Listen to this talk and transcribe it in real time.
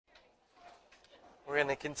We're going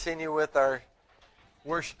to continue with our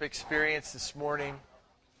worship experience this morning.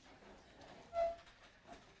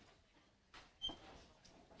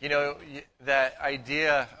 You know, that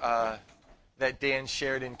idea that Dan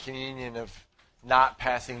shared in communion of not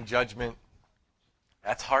passing judgment,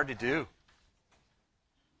 that's hard to do.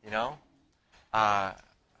 You know? I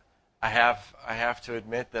have to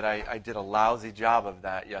admit that I did a lousy job of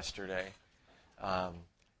that yesterday.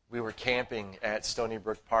 We were camping at Stony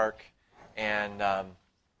Brook Park, and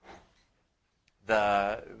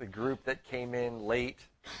the group that came in late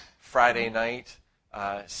Friday night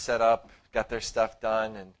set up, got their stuff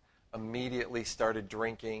done, and immediately started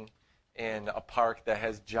drinking in a park that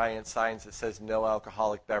has giant signs that says no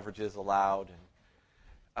alcoholic beverages allowed.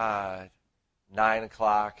 And 9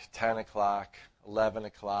 o'clock, 10 o'clock, 11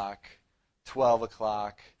 o'clock, 12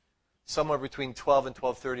 o'clock, somewhere between 12 and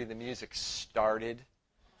 12:30 the music started.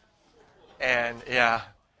 And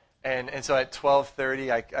and so at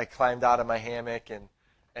 12:30 I climbed out of my hammock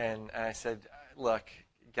and I said, look,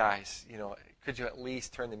 guys, you know, could you at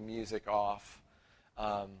least turn the music off?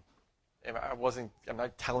 I'm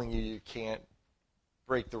not telling you can't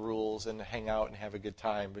break the rules and hang out and have a good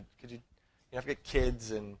time, but could you know, I've got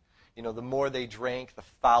kids, and you know, the more they drank, the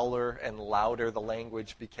fouler and louder the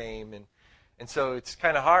language became, and so it's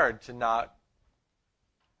kind of hard to not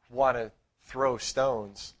want to throw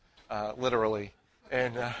stones, literally,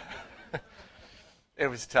 and it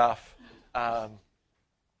was tough. And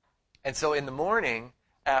so in the morning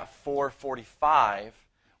at 4:45,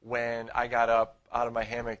 when I got up out of my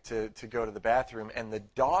hammock to go to the bathroom, and the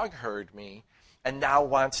dog heard me and now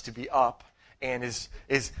wants to be up and is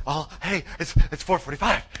oh, hey, it's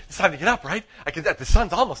 4:45. It's time to get up, right? The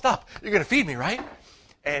sun's almost up. You're going to feed me, right?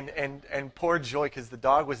 And poor Joy, because the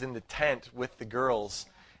dog was in the tent with the girls,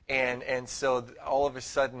 and so all of a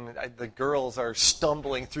sudden the girls are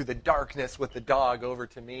stumbling through the darkness with the dog over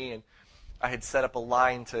to me, and I had set up a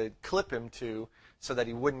line to clip him to so that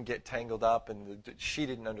he wouldn't get tangled up, and she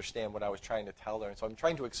didn't understand what I was trying to tell her. And so I'm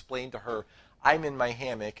trying to explain to her, I'm in my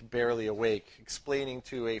hammock, barely awake, explaining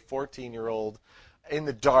to a 14-year-old in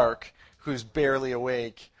the dark who's barely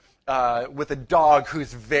awake, with a dog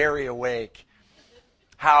who's very awake,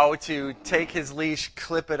 how to take his leash,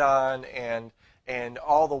 clip it on, and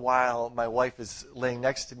all the while my wife is laying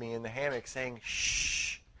next to me in the hammock saying,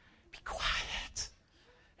 shh, be quiet.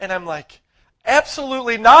 And I'm like,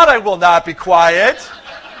 absolutely not, I will not be quiet.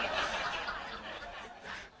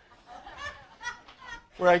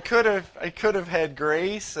 Where I could have had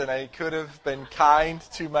grace, and I could have been kind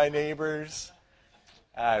to my neighbors,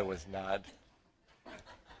 I was not.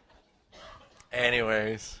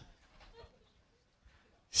 Anyways,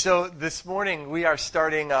 so this morning we are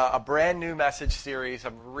starting a brand new message series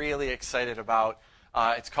I'm really excited about.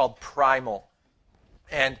 It's called Primal.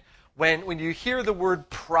 And when you hear the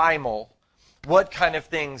word primal, what kind of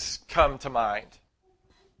things come to mind?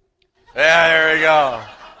 Yeah, there we go.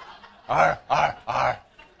 Arr, arr, arr.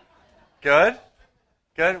 Good?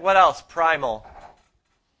 Good. What else? Primal.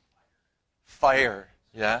 Fire.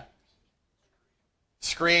 Yeah?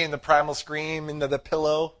 Scream, the primal scream into the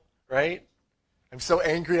pillow, right? I'm so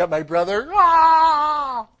angry at my brother.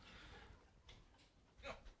 Ah!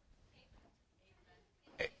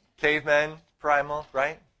 Cavemen, primal,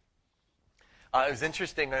 right? It was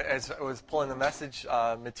interesting as I was pulling the message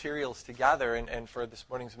materials together and for this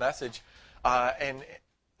morning's message, and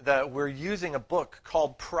we're using a book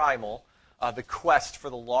called Primal, The Quest for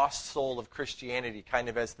the Lost Soul of Christianity, kind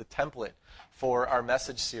of as the template for our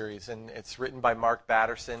message series. And it's written by Mark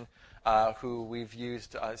Batterson, who we've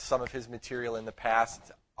used some of his material in the past.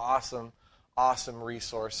 It's an awesome, awesome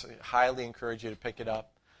resource. I highly encourage you to pick it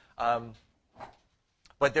up.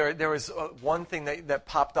 But there was one thing that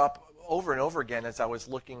popped up over and over again as I was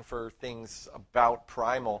looking for things about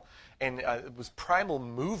primal, and it was primal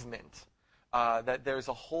movement. That there's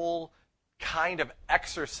a whole kind of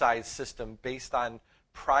exercise system based on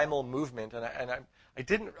primal movement, and I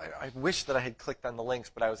wish that I had clicked on the links,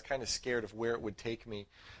 but I was kind of scared of where it would take me.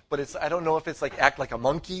 But I don't know if it's like act like a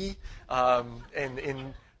monkey, and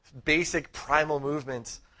in basic primal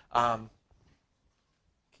movements. I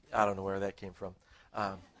don't know where that came from.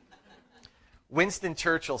 Winston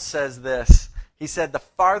Churchill says this. He said, the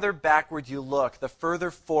farther backward you look, the further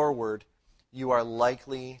forward you are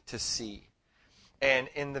likely to see. And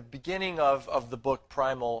in the beginning of the book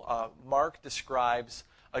Primal, Mark describes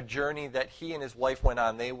a journey that he and his wife went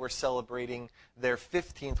on. They were celebrating their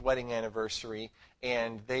 15th wedding anniversary,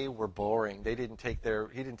 and they were boring. He didn't take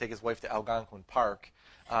his wife to Algonquin Park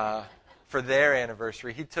for their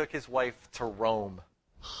anniversary. He took his wife to Rome.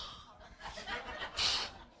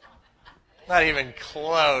 Not even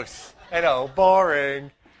close. I know,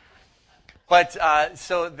 boring. But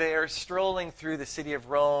so they're strolling through the city of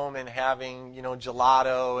Rome and having,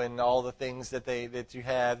 gelato and all the things that you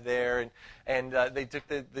have there, and they took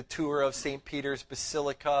the tour of St. Peter's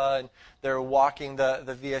Basilica, and they're walking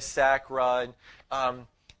the Via Sacra, and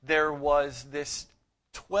there was this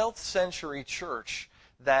 12th century church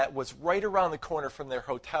that was right around the corner from their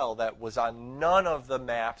hotel that was on none of the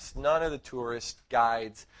maps, none of the tourist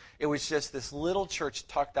guides. It was just this little church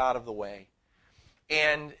tucked out of the way,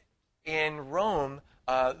 and in Rome,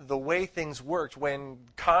 the way things worked, when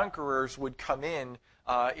conquerors would come in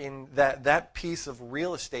that piece of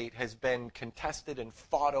real estate has been contested and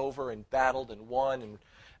fought over and battled and won,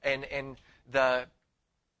 and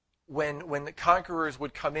when the conquerors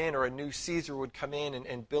would come in, or a new Caesar would come in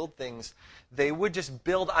and build things, they would just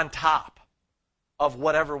build on top of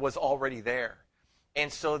whatever was already there.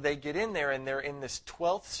 And so they get in there, and they're in this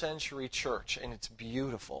 12th century church, and it's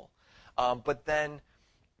beautiful. But then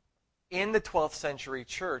in the 12th century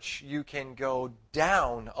church, you can go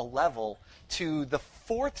down a level to the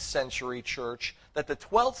 4th century church that the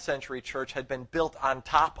 12th century church had been built on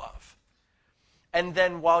top of. And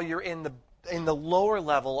then while you're in the lower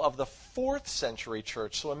level of the 4th century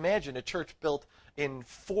church, so imagine a church built in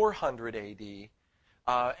 400 AD,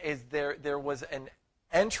 there was an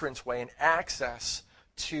entranceway, an access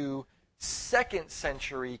to 2nd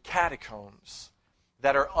century catacombs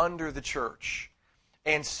that are under the church.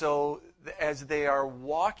 And so as they are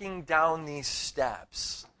walking down these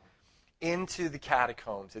steps into the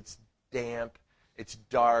catacombs, it's damp, it's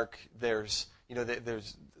dark, there's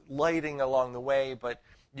lighting along the way, but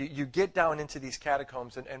you get down into these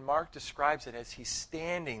catacombs, and Mark describes it as he's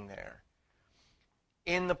standing there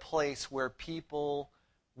in the place where people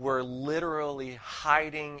were literally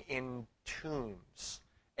hiding in tombs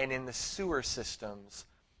and in the sewer systems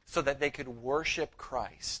so that they could worship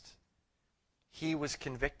Christ. He was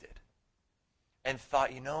convicted and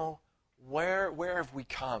thought, where have we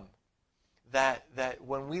come? That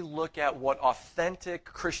when we look at what authentic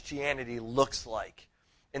Christianity looks like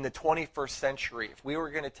in the 21st century, if we were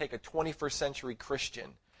going to take a 21st century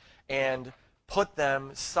Christian and put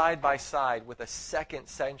them side by side with a 2nd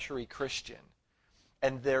century Christian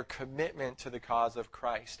and their commitment to the cause of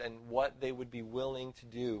Christ and what they would be willing to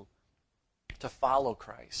do to follow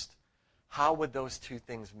Christ, how would those two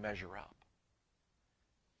things measure up?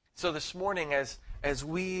 So this morning, as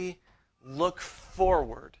we look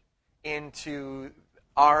forward into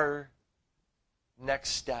our next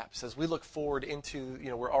steps, as we look forward into,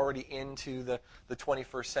 we're already into the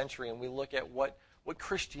 21st century, and we look at what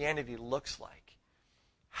Christianity looks like,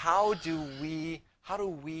 how do we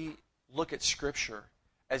look at Scripture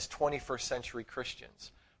as 21st century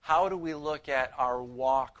Christians? How do we look at our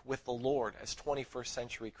walk with the Lord as 21st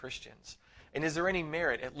century Christians? And is there any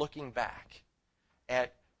merit at looking back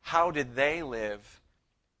at how did they live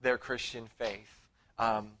their Christian faith?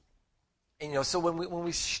 So when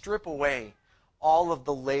we strip away all of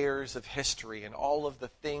the layers of history and all of the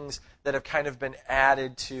things that have kind of been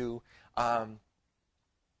added to,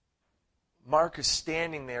 Mark is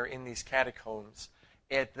standing there in these catacombs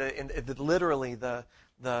at literally the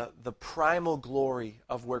primal glory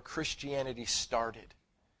of where Christianity started,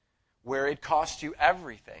 where it cost you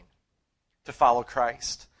everything to follow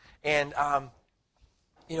Christ. And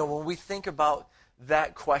when we think about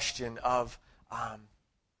that question of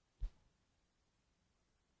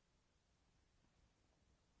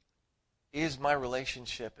is my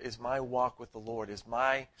relationship, is my walk with the Lord, is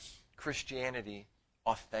my Christianity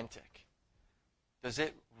authentic? Does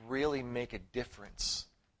it really make a difference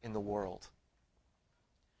in the world?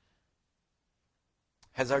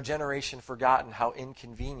 Has our generation forgotten how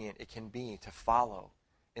inconvenient it can be to follow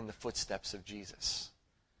in the footsteps of Jesus?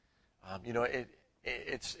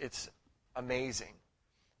 It's amazing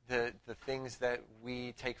the things that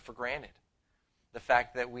we take for granted. The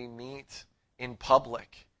fact that we meet in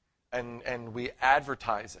public and we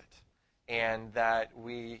advertise it, and that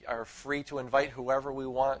we are free to invite whoever we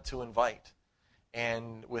want to invite,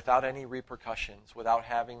 and without any repercussions, without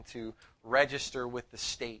having to register with the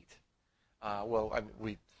state.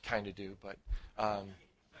 We kind of do,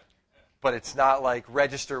 but it's not like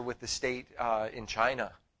register with the state in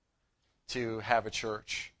China to have a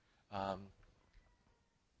church.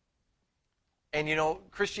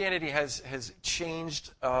 Christianity has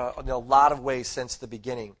changed in a lot of ways since the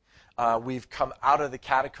beginning. We've come out of the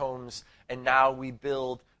catacombs, and now we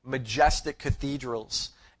build majestic cathedrals,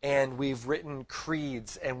 and we've written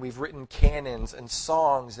creeds, and we've written canons and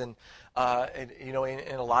songs, and in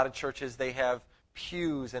a lot of churches they have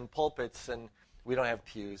pews and pulpits, and we don't have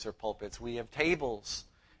pews or pulpits. We have tables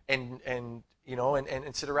and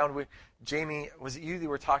and sit around with Jamie. Was it you that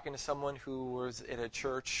were talking to someone who was at a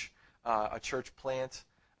church plant?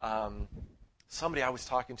 Somebody I was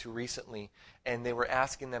talking to recently, and they were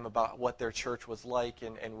asking them about what their church was like,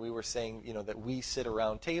 and we were saying, that we sit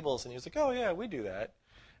around tables, and he was like, oh yeah, we do that.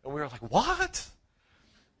 And we were like, what?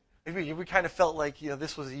 We kind of felt like,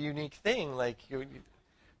 this was a unique thing, like,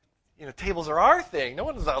 tables are our thing. No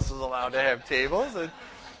one else is allowed to have tables, and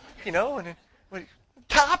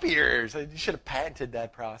copiers. You should have patented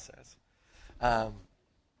that process. But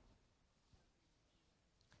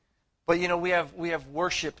we have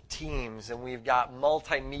worship teams, and we've got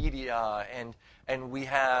multimedia, and we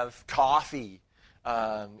have coffee,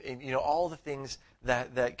 and all the things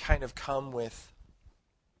that kind of come with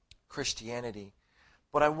Christianity.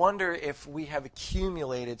 But I wonder if we have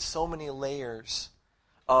accumulated so many layers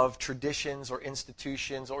of traditions or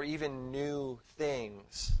institutions or even new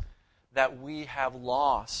things that we have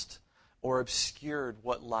lost or obscured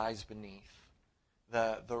what lies beneath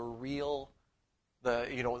the real,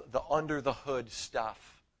 the under the hood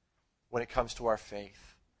stuff when it comes to our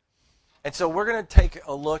faith. And so we're going to take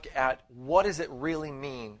a look at what does it really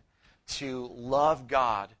mean to love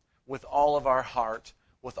God with all of our heart,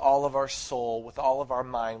 with all of our soul, with all of our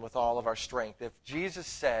mind, with all of our strength. If Jesus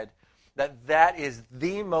said that is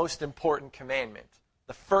the most important commandment,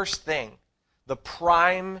 the first thing, the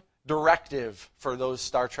prime directive for those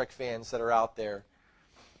Star Trek fans that are out there,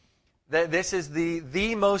 that this is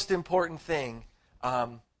the most important thing,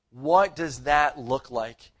 what does that look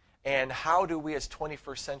like? And how do we as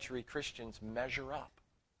 21st century Christians measure up?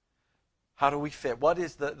 How do we fit? What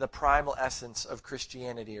is the primal essence of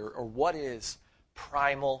Christianity, or what is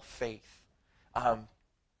primal faith?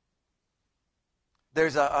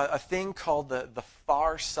 There's a thing called the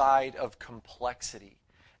far side of complexity.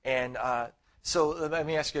 And so let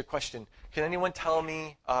me ask you a question. Can anyone tell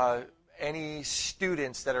me any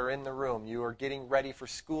students that are in the room? You are getting ready for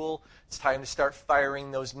school. It's time to start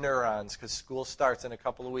firing those neurons because school starts in a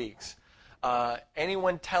couple of weeks.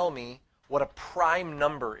 Anyone tell me what a prime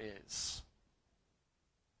number is?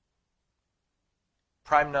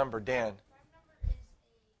 Prime number, Dan.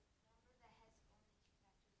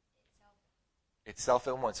 Itself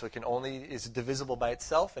in one. So it is divisible by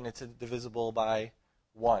itself, and it's divisible by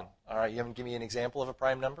 1. All right, you want to give me an example of a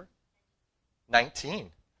prime number?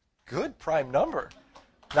 19. Good prime number.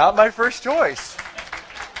 Not my first choice.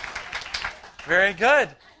 Very good.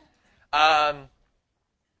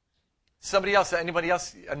 Somebody else, anybody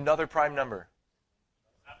else, another prime number?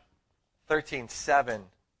 13, 7,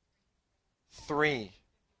 3,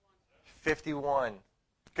 51.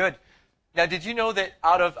 Good. Now, did you know that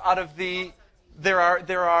out of the there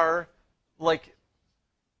are like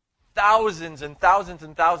thousands and thousands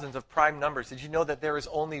and thousands of prime numbers. Did you know that there is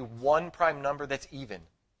only one prime number that's even?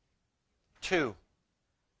 2.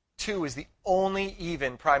 2 is the only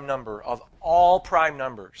even prime number of all prime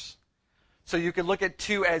numbers. So you could look at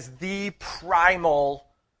 2 as the primal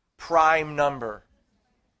prime number.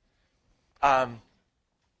 And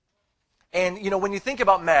when you think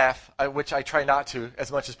about math, which I try not to as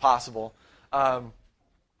much as possible,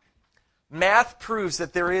 math proves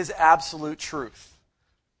that there is absolute truth.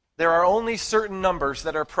 There are only certain numbers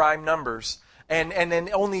that are prime numbers, and then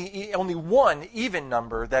only one even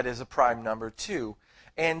number that is a prime number too.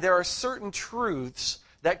 And there are certain truths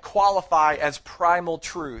that qualify as primal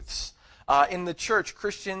truths. In the church,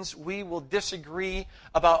 Christians, we will disagree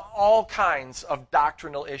about all kinds of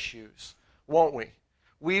doctrinal issues, won't we?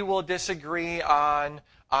 We will disagree on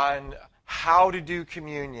how to do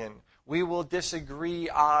communion. We will disagree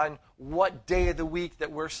on what day of the week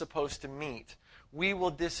that we're supposed to meet. We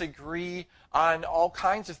will disagree on all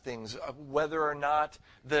kinds of things, whether or not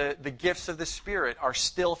the gifts of the Spirit are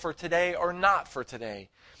still for today or not for today.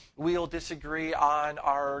 We'll disagree on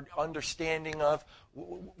our understanding of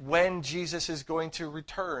when Jesus is going to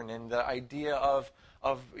return and the idea of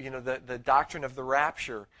the doctrine of the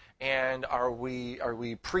rapture. And are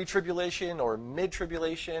we pre-tribulation or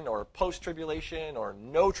mid-tribulation or post-tribulation or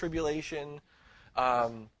no tribulation?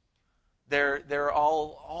 There are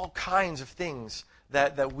all kinds of things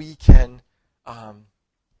that we can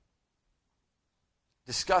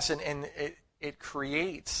discuss, and it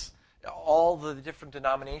creates all the different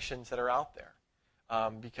denominations that are out there,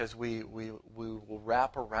 because we will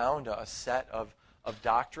wrap around a set of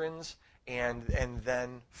doctrines and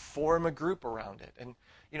then form a group around it. And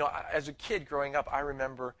as a kid growing up, I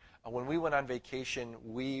remember when we went on vacation,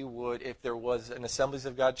 we would, if there was an Assemblies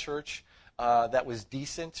of God church that was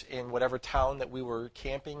decent in whatever town that we were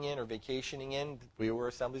camping in or vacationing in, we were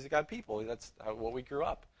Assemblies of God people. That's what we grew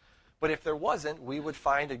up. But if there wasn't, we would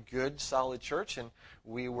find a good, solid church, and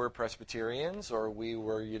we were Presbyterians, or we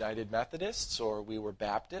were United Methodists, or we were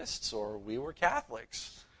Baptists, or we were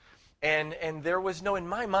Catholics. And there was no, in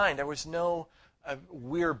my mind, there was no,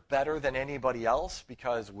 we're better than anybody else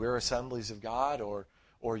because we're Assemblies of God, or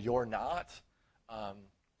you're not.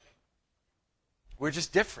 We're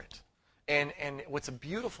just different. And what's a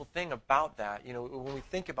beautiful thing about that, when we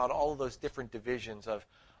think about all of those different divisions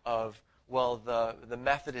of well, the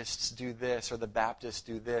Methodists do this, or the Baptists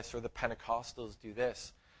do this, or the Pentecostals do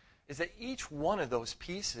this, is that each one of those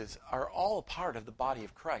pieces are all a part of the body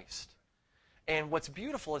of Christ. And what's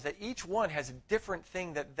beautiful is that each one has a different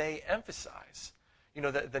thing that they emphasize.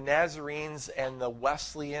 The Nazarenes and the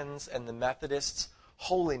Wesleyans and the Methodists,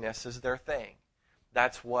 holiness is their thing.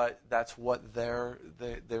 That's what their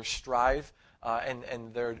strive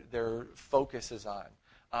and their focus is on.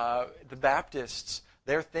 The Baptists,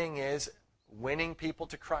 their thing is winning people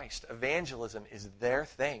to Christ. Evangelism is their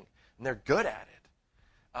thing, and they're good at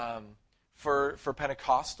it. For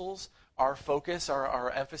Pentecostals, our focus,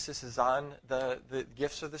 our emphasis is on the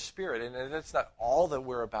gifts of the Spirit, and that's not all that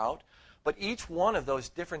we're about. But each one of those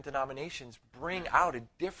different denominations bring out a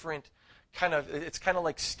different it's kind of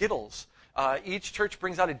like Skittles. Each church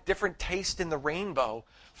brings out a different taste in the rainbow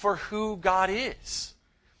for who God is.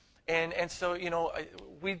 And so,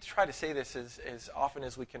 we try to say this as often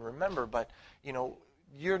as we can remember, but,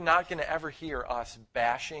 you're not going to ever hear us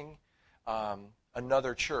bashing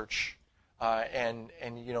another church. And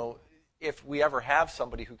if we ever have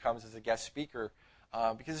somebody who comes as a guest speaker,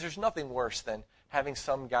 because there's nothing worse than having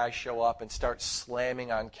some guy show up and start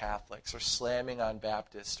slamming on Catholics or slamming on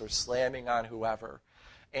Baptists or slamming on whoever.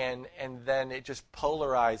 And then it just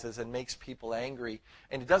polarizes and makes people angry,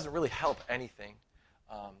 and it doesn't really help anything.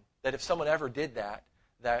 That if someone ever did that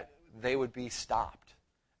they would be stopped,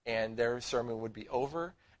 and their sermon would be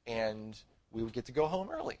over, and we would get to go home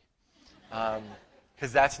early.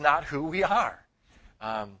 Because that's not who we are.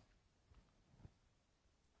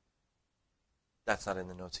 That's not in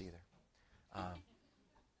the notes either.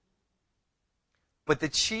 But the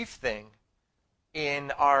chief thing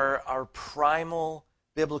in our primal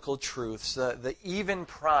biblical truths, the even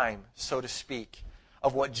prime, so to speak,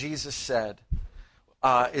 of what Jesus said,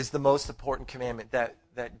 is the most important commandment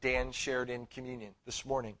that Dan shared in communion this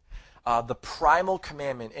morning. The primal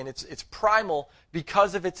commandment, and it's primal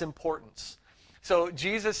because of its importance. So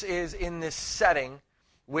Jesus is in this setting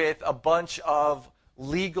with a bunch of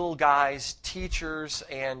legal guys, teachers,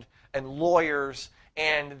 and lawyers,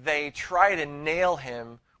 and they try to nail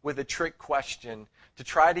him with a trick question to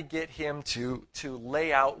try to get him to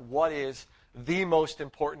lay out what is the most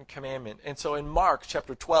important commandment. And so in Mark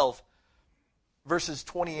chapter 12, verses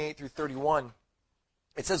 28 through 31,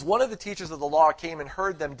 it says, one of the teachers of the law came and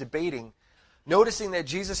heard them debating. Noticing that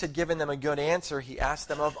Jesus had given them a good answer, he asked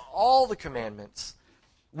them, of all the commandments,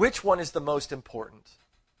 which one is the most important?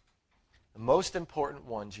 The most important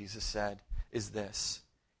one, Jesus said, is this: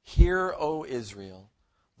 Hear, O Israel,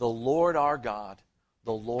 the Lord our God,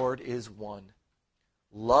 the Lord is one.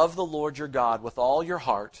 Love the Lord your God with all your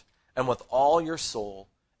heart, and with all your soul,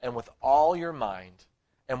 and with all your mind,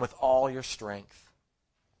 and with all your strength.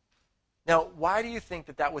 Now, why do you think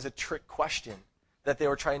that was a trick question that they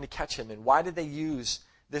were trying to catch him in? Why did they use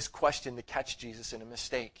this question to catch Jesus in a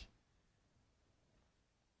mistake?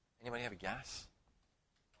 Anybody have a guess?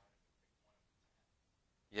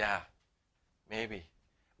 Yeah, maybe.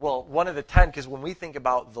 Well, one of the 10, because when we think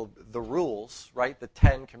about the rules, right, the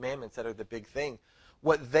 10 commandments that are the big thing,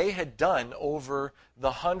 what they had done over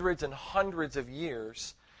the hundreds and hundreds of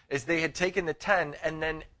years is they had taken the 10 and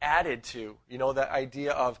then added to, that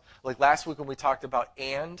idea of, like last week when we talked about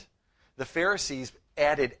and, the Pharisees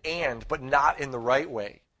added and, but not in the right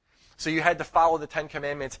way. So you had to follow the 10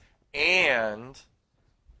 commandments and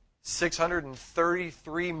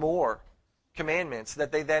 633 more commandments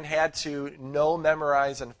that they then had to know,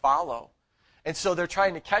 memorize, and follow. And so they're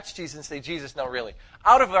trying to catch Jesus and say, Jesus, no, really,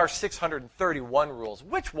 out of our 631 rules,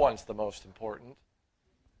 which one's the most important?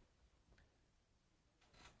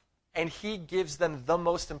 And he gives them the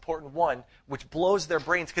most important one, which blows their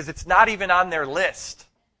brains because it's not even on their list.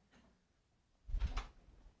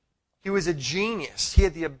 He was a genius. He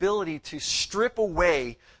had the ability to strip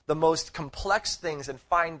away the most complex things and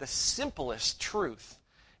find the simplest truth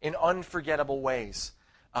in unforgettable ways.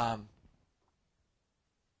 And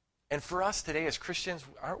for us today as Christians,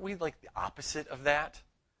 aren't we like the opposite of that?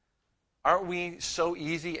 Aren't we so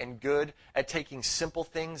easy and good at taking simple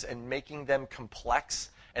things and making them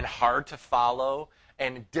complex and hard to follow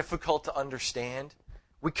and difficult to understand?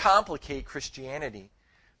 We complicate Christianity.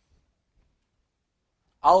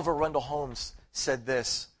 Oliver Wendell Holmes said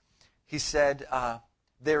this: He said,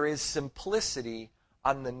 there is simplicity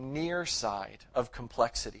on the near side of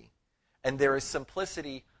complexity, and there is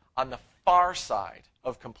simplicity on the far side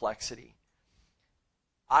of complexity.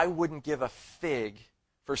 I wouldn't give a fig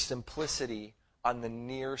for simplicity on the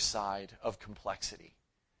near side of complexity.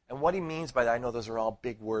 And what he means by that, I know those are all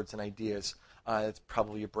big words and ideas. It's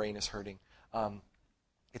probably your brain is hurting.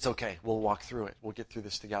 It's okay. We'll walk through it. We'll get through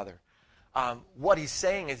this together. What he's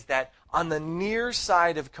saying is that on the near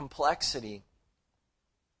side of complexity,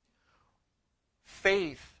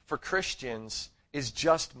 faith for Christians is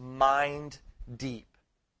just mind deep.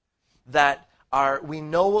 That we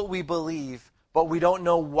know what we believe, but we don't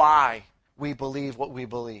know why we believe what we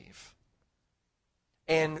believe.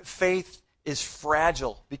 And faith is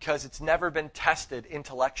fragile because it's never been tested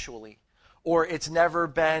intellectually, or it's never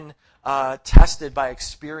been tested by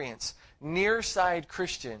experience. Near-side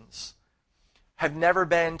Christians have never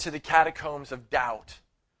been to the catacombs of doubt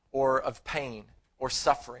or of pain or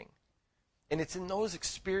suffering. And it's in those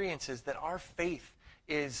experiences that our faith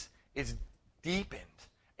is deepened,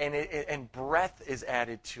 and breadth is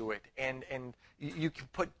added to it, and you can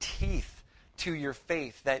put teeth to your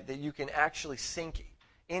faith that you can actually sink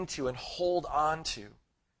into and hold on to.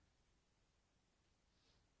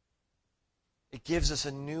 It gives us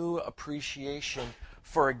a new appreciation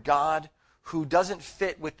for a God who doesn't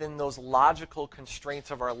fit within those logical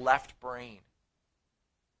constraints of our left brain.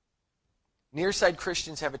 Near-side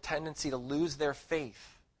Christians have a tendency to lose their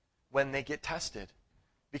faith when they get tested.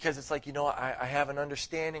 Because it's like, I have an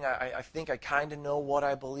understanding, I think I kind of know what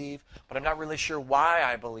I believe, but I'm not really sure why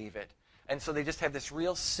I believe it. And so they just have this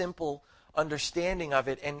real simple understanding of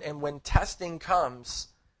it, and when testing comes,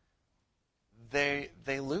 they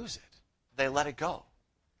lose it. They let it go.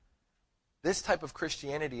 This type of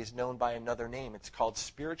Christianity is known by another name. It's called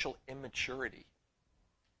spiritual immaturity.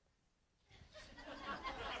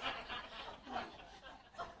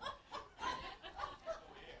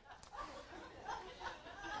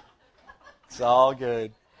 It's all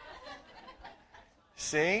good.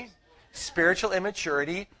 See? Spiritual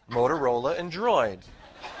immaturity, Motorola, and Droid.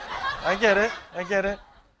 I get it.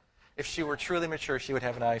 If she were truly mature, she would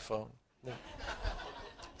have an iPhone. No.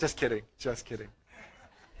 Just kidding.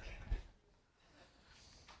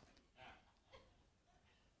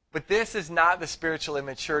 But this is not the spiritual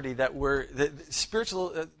immaturity the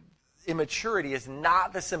spiritual immaturity is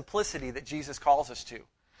not the simplicity that Jesus calls us to.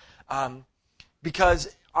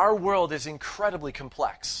 Because our world is incredibly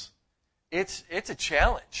complex. It's a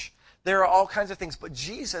challenge. There are all kinds of things, but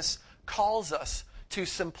Jesus calls us to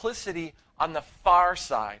simplicity on the far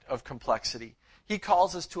side of complexity. He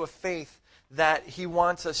calls us to a faith that he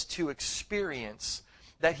wants us to experience,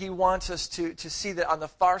 that he wants us to see that on the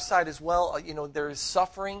far side as well, there is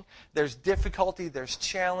suffering, there's difficulty, there's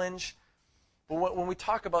challenge. But when we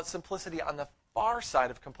talk about simplicity on the far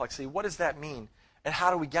side of complexity, what does that mean? And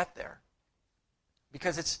how do we get there?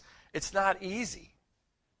 Because it's not easy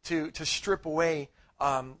to strip away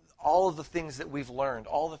all of the things that we've learned,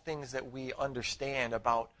 all the things that we understand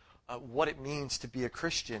about what it means to be a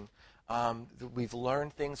Christian. We've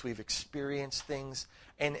learned things, we've experienced things,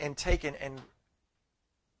 and taken and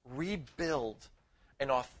rebuild an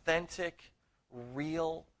authentic,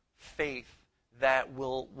 real faith that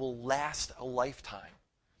will last a lifetime.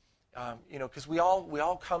 Because we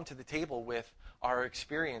all come to the table with our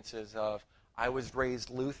experiences of, I was raised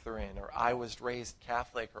Lutheran, or I was raised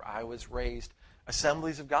Catholic, or I was raised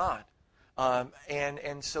Assemblies of God.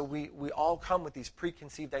 And so we all come with these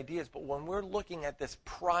preconceived ideas. But when we're looking at this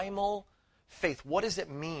primal faith, what does it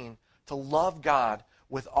mean to love God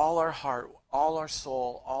with all our heart, all our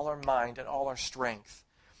soul, all our mind, and all our strength?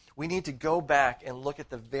 We need to go back and look at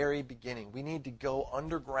the very beginning. We need to go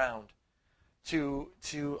underground to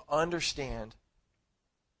understand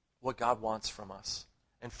what God wants from us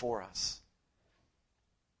and for us.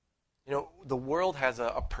 The world has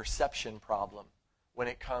a perception problem when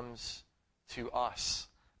it comes to us.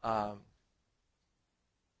 The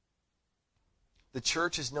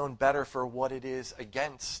church is known better for what it is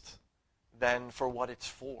against than for what it's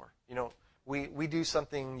for. We do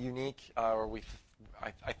something unique,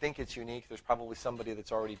 I think it's unique. There's probably somebody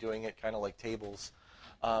that's already doing it, kind of like tables.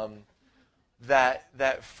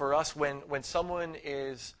 That for us, when someone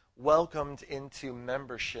is welcomed into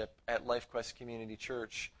membership at LifeQuest Community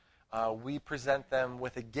Church, we present them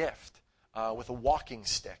with a gift, with a walking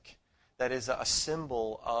stick that is a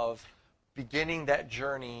symbol of beginning that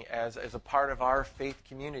journey as a part of our faith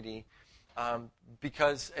community,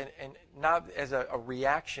 because, and not as a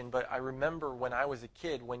reaction, but I remember when I was a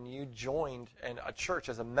kid, when you joined a church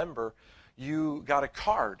as a member, you got a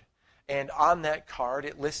card. And on that card,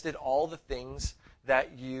 it listed all the things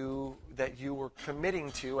that you were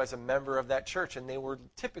committing to as a member of that church. And they were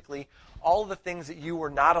typically all of the things that you were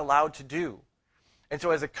not allowed to do. And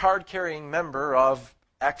so as a card-carrying member of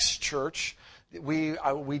X church, we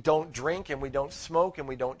don't drink, and we don't smoke, and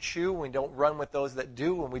we don't chew, and we don't run with those that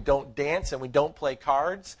do, and we don't dance, and we don't play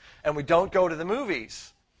cards, and we don't go to the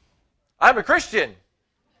movies. I'm a Christian.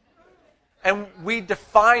 And we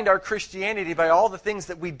defined our Christianity by all the things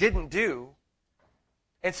that we didn't do.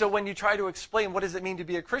 And so when you try to explain what does it mean to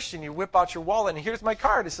be a Christian, you whip out your wallet, and here's my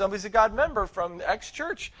card. If somebody's a God member from X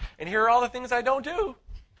church, and here are all the things I don't do.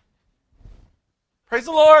 Praise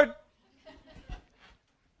the Lord.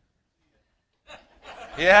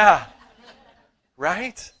 Yeah.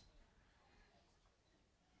 Right?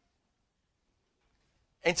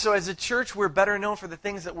 And so as a church, we're better known for the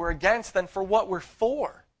things that we're against than for what we're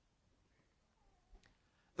for.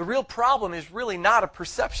 The real problem is really not a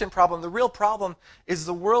perception problem. The real problem is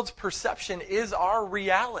the world's perception is our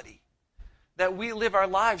reality. That we live our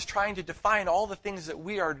lives trying to define all the things that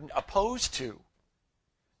we are opposed to.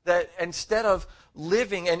 That instead of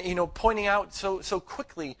living and pointing out so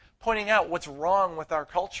quickly, pointing out what's wrong with our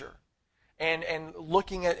culture. And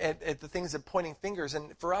looking at the things and pointing fingers.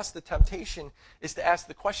 And for us, the temptation is to ask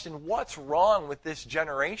the question, what's wrong with this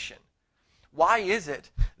generation? Why is it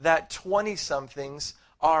that 20-somethings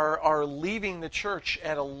are leaving the church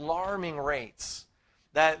at alarming rates?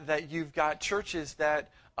 That you've got churches that,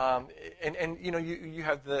 you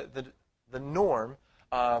have the norm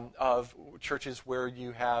of churches where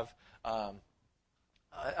you have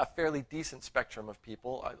a fairly decent spectrum of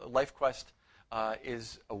people. LifeQuest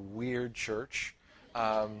is a weird church.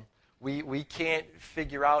 We can't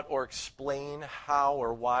figure out or explain how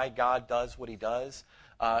or why God does what he does.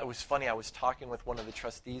 It was funny, I was talking with one of the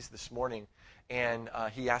trustees this morning, and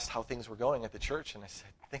he asked how things were going at the church, and I said,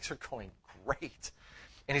 things are going great.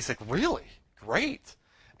 And he's like, really? Great.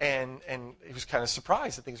 And he was kind of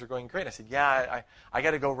surprised that things were going great. I said, yeah, I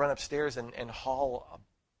got to go run upstairs and haul a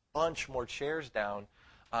bunch more chairs down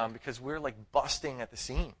because we're like busting at the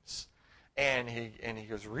seams. And he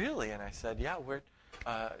goes, really? And I said, yeah,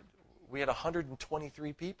 we had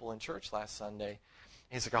 123 people in church last Sunday.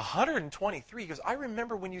 And he's like, 123? He goes, I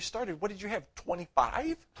remember when you started, what did you have,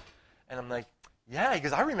 25? And I'm like, yeah. He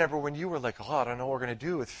goes, I remember when you were like, oh, I don't know what we're going to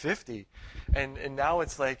do with 50. And now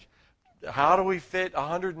it's like, how do we fit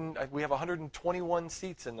 100? We have 121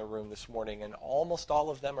 seats in the room this morning, and almost all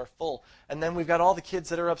of them are full. And then we've got all the kids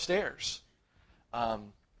that are upstairs.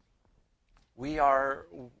 We are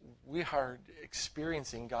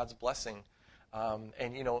experiencing God's blessing.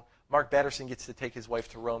 And Mark Batterson gets to take his wife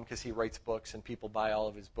to Rome because he writes books, and people buy all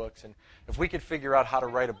of his books. And if we could figure out how to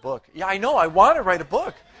write a book, yeah, I know, I want to write a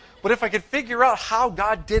book. But if I could figure out how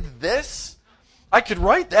God did this, I could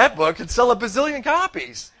write that book and sell a bazillion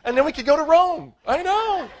copies. And then we could go to Rome. I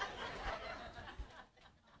know.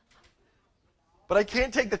 But I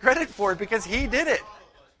can't take the credit for it because he did it.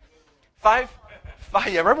 Five,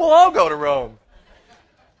 yeah, we'll all go to Rome.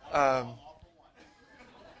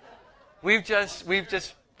 We've just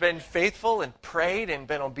been faithful and prayed and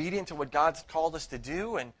been obedient to what God's called us to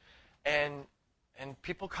do, and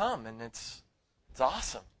people come, and it's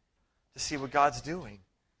awesome to see what God's doing.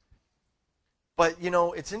 But,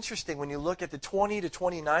 it's interesting when you look at the 20 to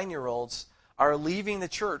 29-year-olds are leaving the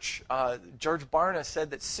church. George Barna said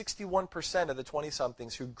that 61% of the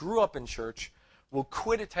 20-somethings who grew up in church will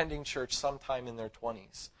quit attending church sometime in their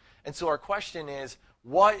 20s. And so our question is,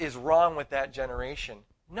 what is wrong with that generation?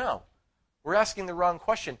 No. We're asking the wrong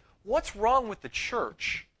question. What's wrong with the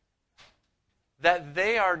church that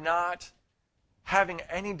they are not having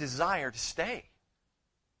any desire to stay?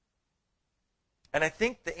 And I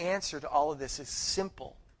think the answer to all of this is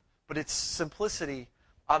simple, but it's simplicity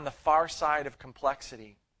on the far side of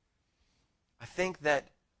complexity. I think that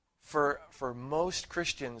for most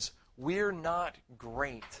Christians, we're not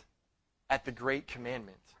great at the Great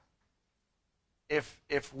Commandment.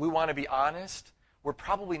 If we want to be honest, we're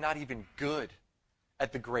probably not even good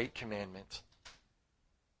at the Great Commandment.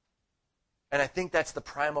 And I think that's the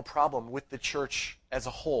primal problem with the church as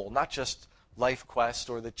a whole, not just LifeQuest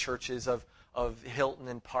or the churches of Hilton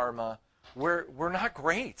and Parma. We're not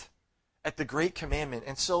great at the Great Commandment.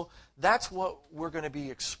 And so that's what we're going to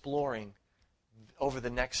be exploring over the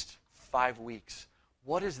next 5 weeks.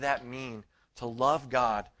 What does that mean to love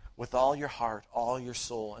God with all your heart, all your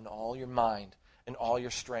soul, and all your mind, and all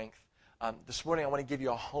your strength? This morning I want to give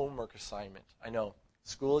you a homework assignment. I know,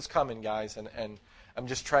 school is coming, guys, and I'm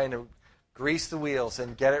just trying to grease the wheels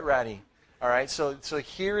and get it ready. All right, so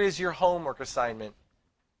here is your homework assignment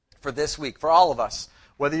for this week, for all of us,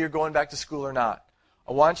 whether you're going back to school or not.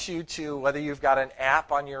 I want you to, whether you've got an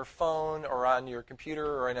app on your phone or on your computer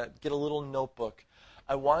or get a little notebook,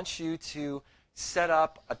 I want you to set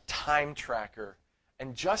up a time tracker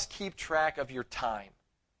and just keep track of your time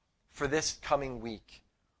for this coming week.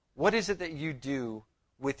 What is it that you do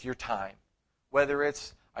with your time? Whether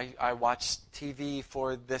it's, I watch TV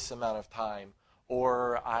for this amount of time,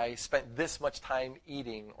 or I spent this much time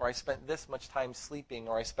eating, or I spent this much time sleeping,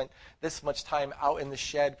 or I spent this much time out in the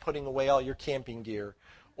shed putting away all your camping gear,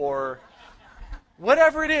 or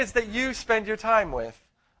whatever it is that you spend your time with.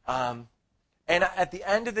 And at the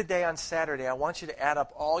end of the day on Saturday, I want you to add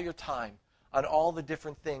up all your time on all the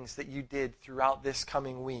different things that you did throughout this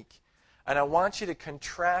coming week. And I want you to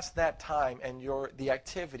contrast that time and the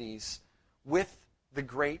activities with the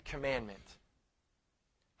Great Commandment.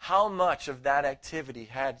 How much of that activity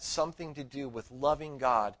had something to do with loving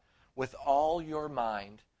God with all your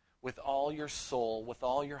mind, with all your soul, with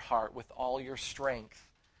all your heart, with all your strength?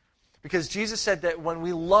 Because Jesus said that when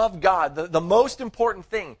we love God, the most important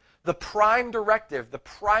thing, the prime directive, the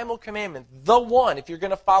primal commandment, the one, if you're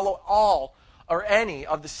going to follow all or any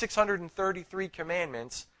of the 633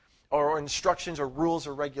 commandments or instructions or rules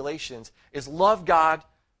or regulations, is love God,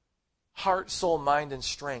 heart, soul, mind, and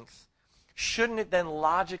strength. Shouldn't it then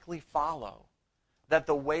logically follow that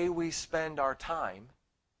the way we spend our time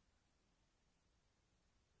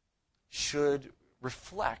should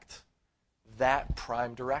reflect that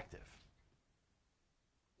prime directive?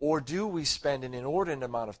 Or do we spend an inordinate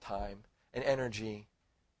amount of time and energy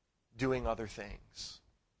doing other things?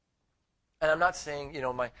 And I'm not saying,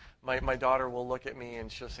 my daughter will look at me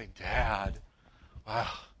and she'll say, Dad, wow,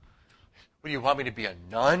 what, do you want me to be a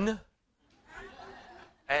nun?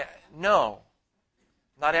 No,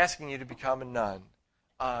 I'm not asking you to become a nun.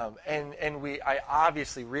 I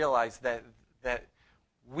obviously realize that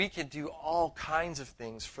we can do all kinds of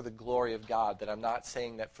things for the glory of God, that I'm not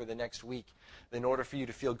saying that for the next week, in order for you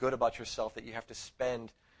to feel good about yourself, that you have to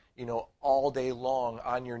spend, all day long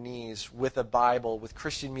on your knees with a Bible, with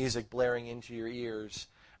Christian music blaring into your ears,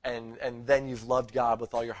 and then you've loved God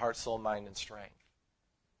with all your heart, soul, mind, and strength.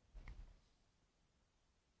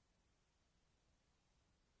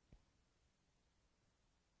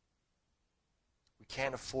 We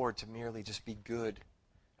can't afford to merely just be good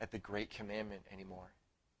at the Great Commandment anymore.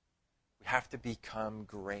 We have to become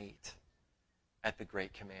great at the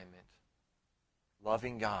Great Commandment.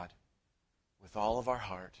 Loving God with all of our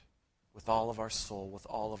heart, with all of our soul, with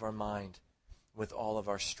all of our mind, with all of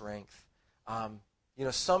our strength.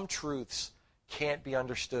 Some truths can't be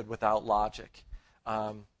understood without logic.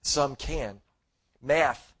 Some can.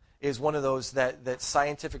 Math is one of those that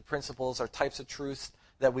scientific principles are types of truths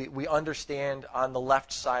that we understand on the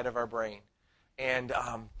left side of our brain.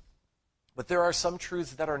 But there are some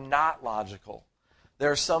truths that are not logical.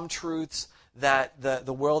 There are some truths that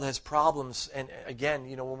the world has problems. And again,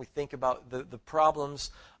 when we think about the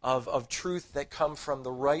problems of truth that come from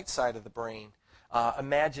the right side of the brain,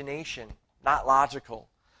 imagination, not logical.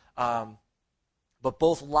 But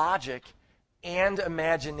both logic and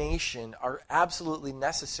imagination are absolutely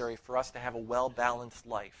necessary for us to have a well-balanced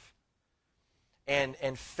life.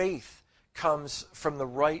 And faith comes from the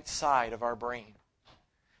right side of our brain.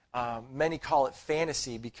 Many call it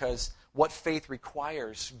fantasy because what faith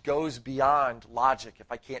requires goes beyond logic.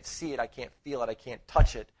 If I can't see it, I can't feel it, I can't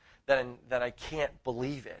touch it, then I can't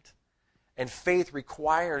believe it. And faith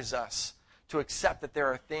requires us to accept that there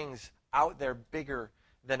are things out there bigger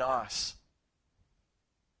than us.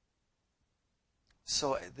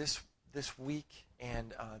 So this week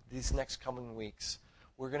and these next coming weeks,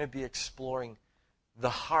 we're going to be exploring the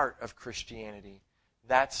heart of Christianity.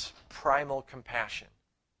 That's primal compassion.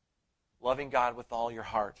 Loving God with all your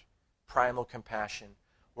heart. Primal compassion.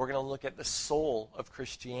 We're going to look at the soul of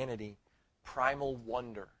Christianity. Primal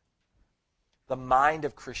wonder. The mind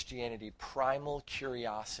of Christianity. Primal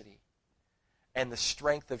curiosity. And the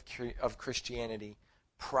strength of Christianity.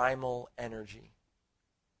 Primal energy.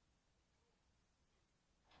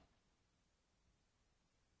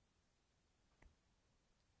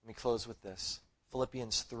 Let me close with this.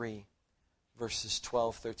 Philippians 3, verses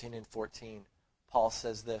 12, 13, and 14. Paul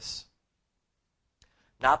says this.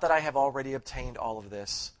 Not that I have already obtained all of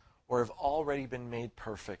this, or have already been made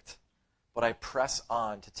perfect, but I press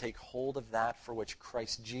on to take hold of that for which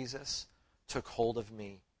Christ Jesus took hold of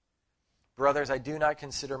me. Brothers, I do not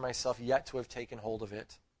consider myself yet to have taken hold of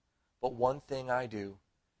it, but one thing I do,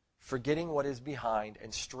 forgetting what is behind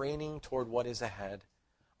and straining toward what is ahead,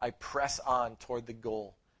 I press on toward the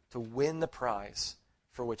goal to win the prize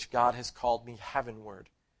for which God has called me heavenward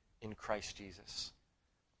in Christ Jesus.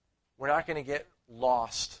 We're not going to get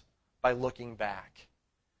lost by looking back.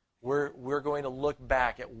 We're going to look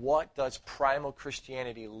back at what does primal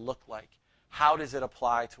Christianity look like? How does it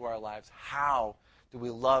apply to our lives? How do we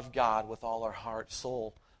love God with all our heart,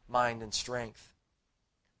 soul, mind, and strength?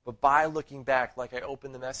 But by looking back, like I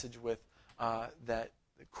opened the message with that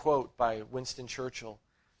quote by Winston Churchill,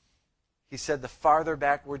 he said, the farther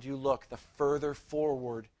backward you look, the further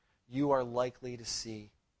forward you are likely to see.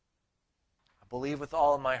 I believe with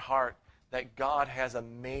all of my heart that God has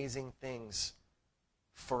amazing things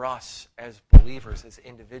for us as believers, as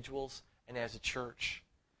individuals, and as a church.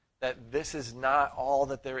 That this is not all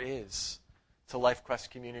that there is to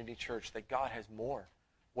LifeQuest Community Church, that God has more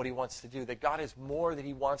what he wants to do, that God has more that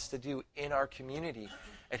he wants to do in our community,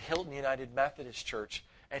 at Hilton United Methodist Church,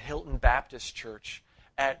 at Hilton Baptist Church,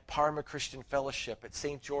 at Parma Christian Fellowship, at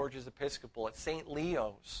St. George's Episcopal, at St.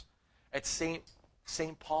 Leo's, at St.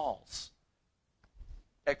 Paul's,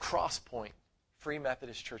 at Crosspoint Free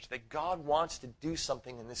Methodist Church, that God wants to do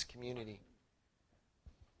something in this community.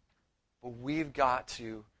 But we've got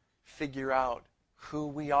to figure out who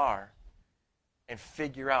we are and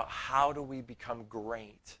figure out how do we become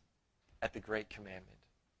great at the Great Commandment.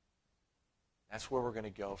 That's where we're going to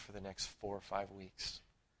go for the next 4 or 5 weeks.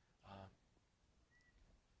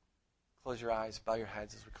 Close your eyes, bow your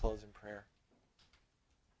heads as we close in prayer.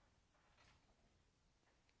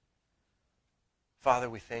 Father,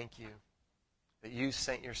 we thank you that you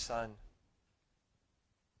sent your Son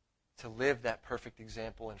to live that perfect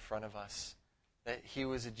example in front of us, that he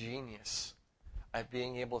was a genius at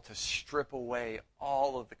being able to strip away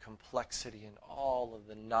all of the complexity and all of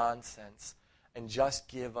the nonsense and just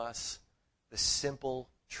give us the simple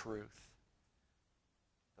truth.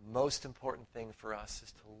 The most important thing for us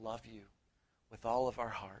is to love you with all of our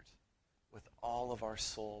heart, with all of our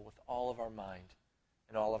soul, with all of our mind,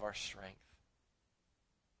 and all of our strength.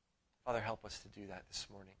 Father, help us to do that this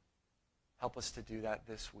morning. Help us to do that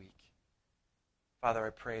this week. Father, I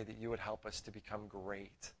pray that you would help us to become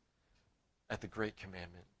great at the Great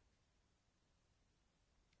Commandment.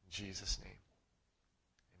 In Jesus' name,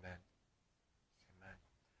 amen. Amen.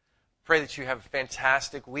 Pray that you have a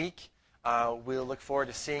fantastic week. We'll look forward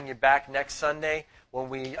to seeing you back next Sunday when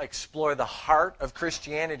we explore the heart of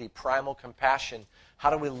Christianity, primal compassion. How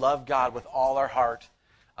do we love God with all our heart?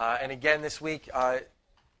 And again this week,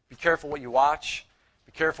 be careful what you watch.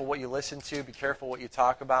 Be careful what you listen to. Be careful what you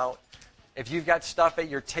talk about. If you've got stuff at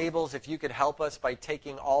your tables, if you could help us by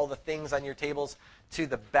taking all the things on your tables to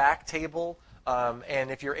the back table,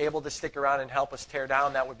 and if you're able to stick around and help us tear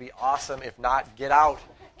down, that would be awesome. If not, get out.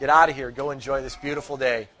 Get out of here. Go enjoy this beautiful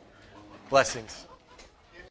day. Blessings.